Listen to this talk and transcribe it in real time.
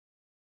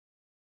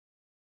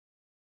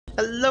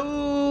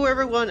Hello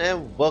everyone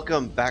and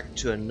welcome back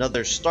to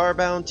another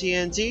Starbound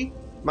TNT.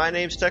 My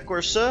name's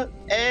TechWarsa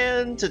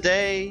and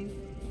today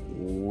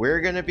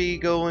we're going to be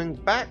going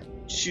back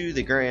to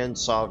the Grand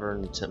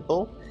Sovereign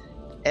Temple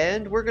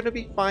and we're going to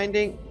be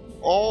finding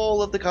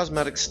all of the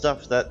cosmetic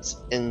stuff that's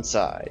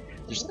inside.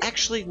 There's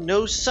actually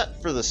no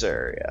set for this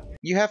area.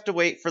 You have to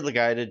wait for the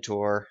guided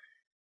tour.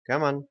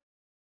 Come on.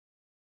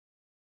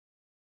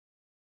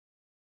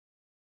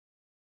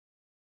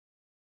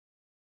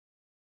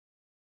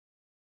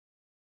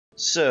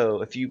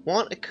 So, if you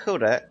want a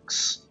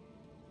codex,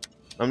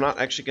 I'm not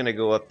actually going to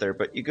go up there,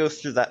 but you go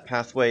through that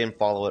pathway and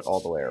follow it all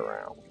the way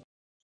around.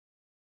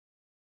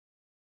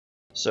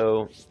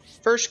 So,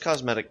 first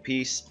cosmetic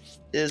piece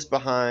is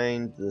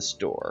behind this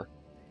door,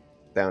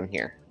 down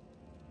here.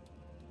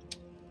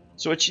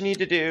 So what you need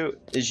to do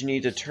is you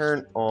need to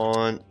turn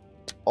on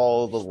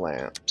all the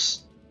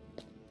lamps.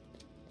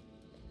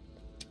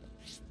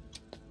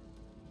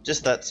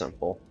 Just that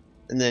simple.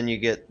 And then you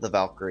get the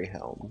Valkyrie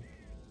Helm.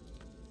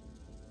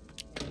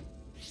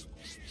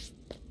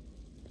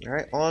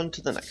 Alright, on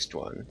to the next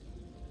one.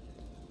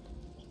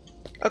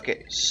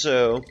 Okay,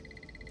 so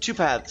two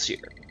paths here.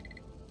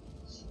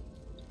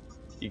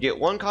 You get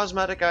one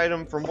cosmetic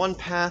item from one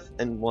path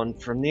and one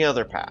from the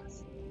other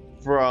path.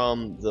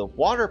 From the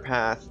water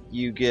path,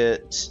 you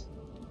get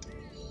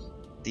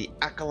the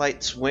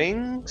Acolyte's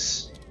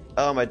wings.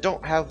 I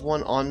don't have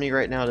one on me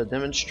right now to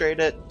demonstrate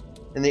it.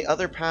 And the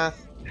other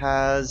path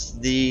has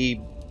the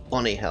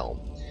bunny helm.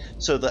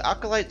 So the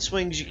Acolyte's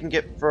wings you can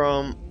get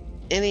from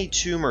any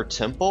tomb or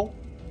temple.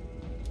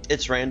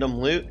 It's random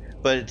loot,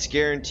 but it's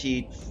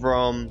guaranteed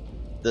from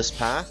this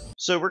path.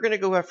 So we're going to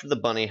go after the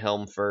bunny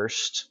helm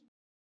first.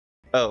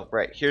 Oh,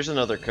 right, here's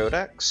another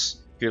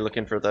codex, if you're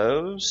looking for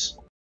those.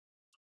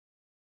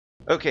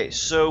 Okay,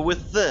 so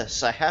with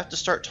this, I have to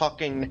start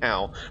talking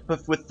now,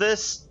 but with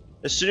this,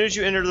 as soon as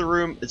you enter the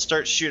room, it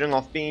starts shooting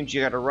off beams,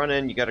 you gotta run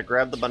in, you gotta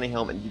grab the bunny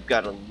helm, and you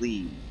gotta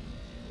leave,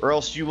 or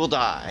else you will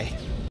die.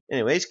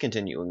 Anyways,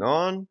 continuing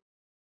on.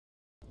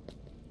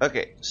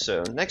 Okay,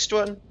 so next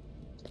one.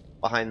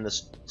 Behind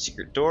this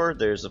secret door,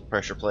 there's a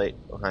pressure plate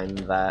behind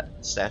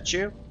that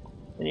statue,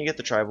 and you get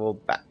the tribal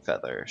back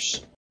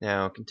feathers.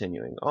 Now,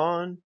 continuing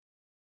on.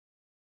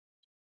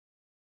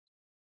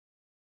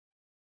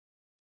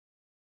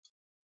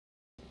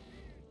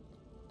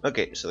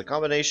 Okay, so the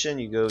combination,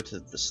 you go to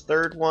this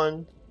third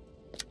one,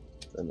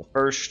 then the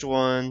first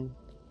one,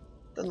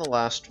 then the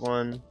last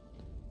one,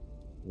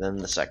 then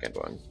the second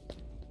one.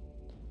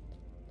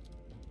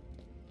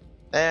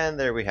 And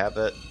there we have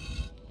it.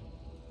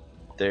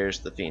 There's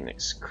the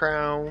Phoenix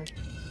Crown.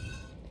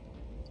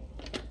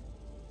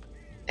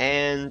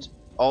 And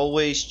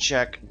always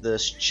check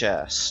this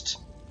chest.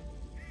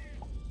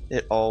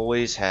 It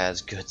always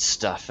has good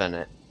stuff in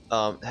it.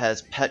 It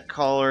has pet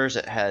collars,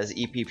 it has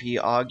EPP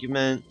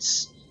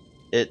augments,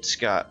 it's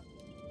got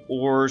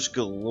ores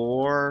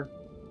galore,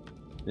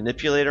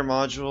 manipulator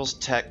modules,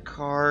 tech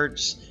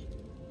cards,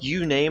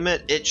 you name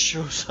it, it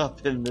shows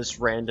up in this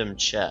random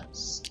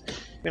chest.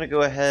 I'm going to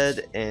go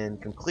ahead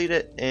and complete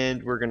it,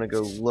 and we're going to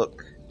go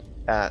look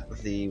at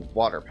the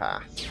water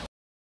path.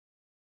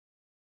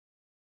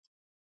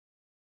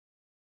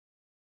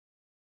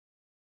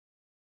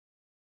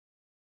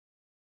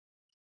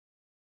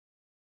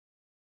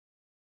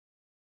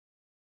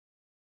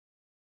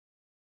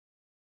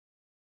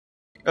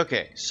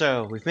 Okay,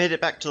 so we've made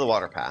it back to the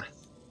water path.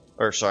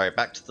 Or sorry,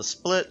 back to the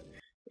split,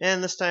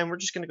 and this time we're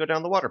just going to go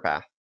down the water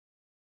path.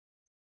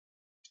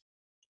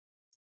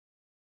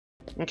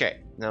 Okay,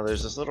 now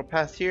there's this little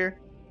path here.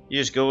 You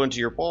just go into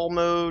your ball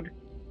mode.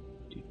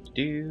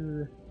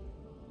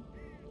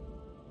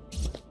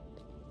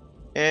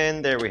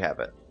 And there we have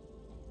it.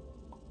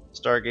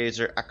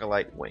 Stargazer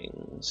Acolyte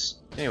wings.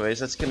 Anyways,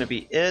 that's going to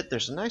be it.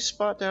 There's a nice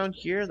spot down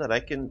here that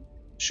I can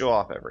show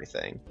off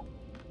everything.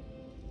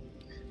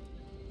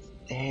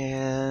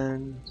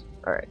 And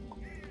alright.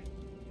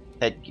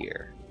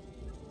 Headgear.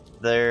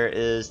 There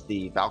is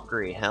the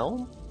Valkyrie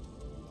Helm.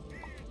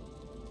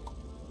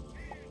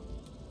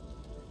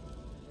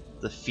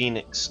 The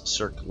Phoenix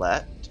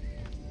Circlet.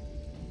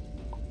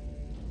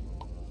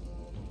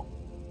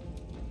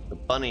 The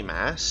bunny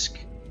mask.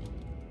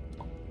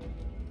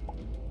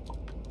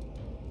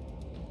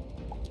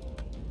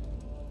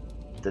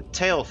 The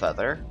tail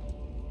feather.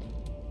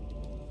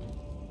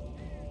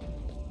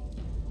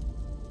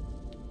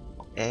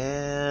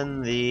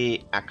 And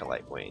the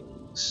Acolyte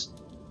wings.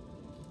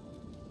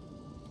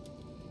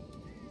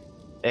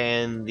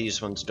 And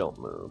these ones don't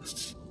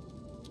move.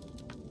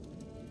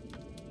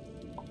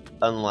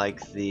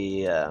 Unlike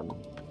the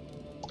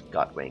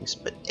God wings.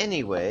 But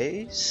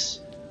anyways,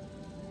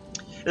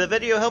 if the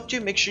video helped you,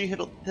 make sure you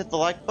hit the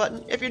like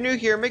button. If you're new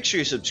here, make sure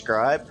you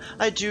subscribe.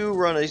 I do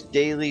run a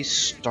daily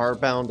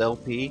Starbound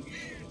LP.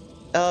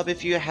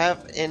 If you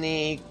have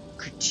any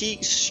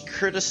critiques,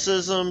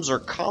 criticisms, or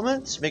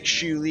comments, make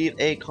sure you leave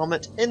a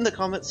comment in the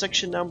comment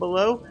section down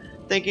below.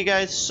 Thank you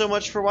guys so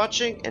much for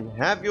watching, and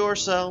have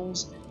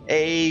yourselves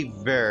a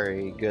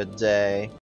very good day.